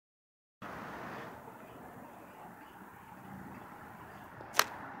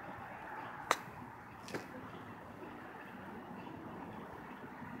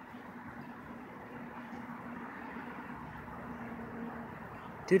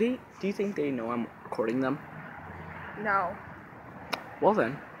Do you think they know I'm recording them? No. Well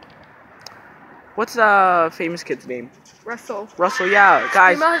then. What's the famous kid's name? Russell. Russell, yeah,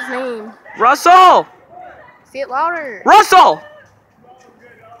 guys. Scream out his name. Russell! Say it louder. Russell!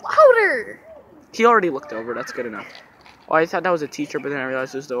 Louder! He already looked over, that's good enough. Oh, I thought that was a teacher, but then I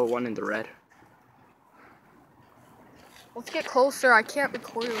realized it was the one in the red. Let's get closer. I can't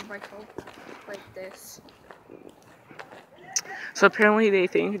record with my phone like this. So apparently they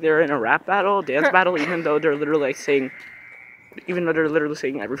think they're in a rap battle, dance battle, even though they're literally saying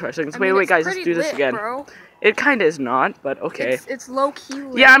every 5 seconds. Wait, guys, let's do this again. Bro. It kind of is not, but okay. It's low key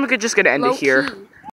lit. Yeah, I'm just gonna end it here. Low key.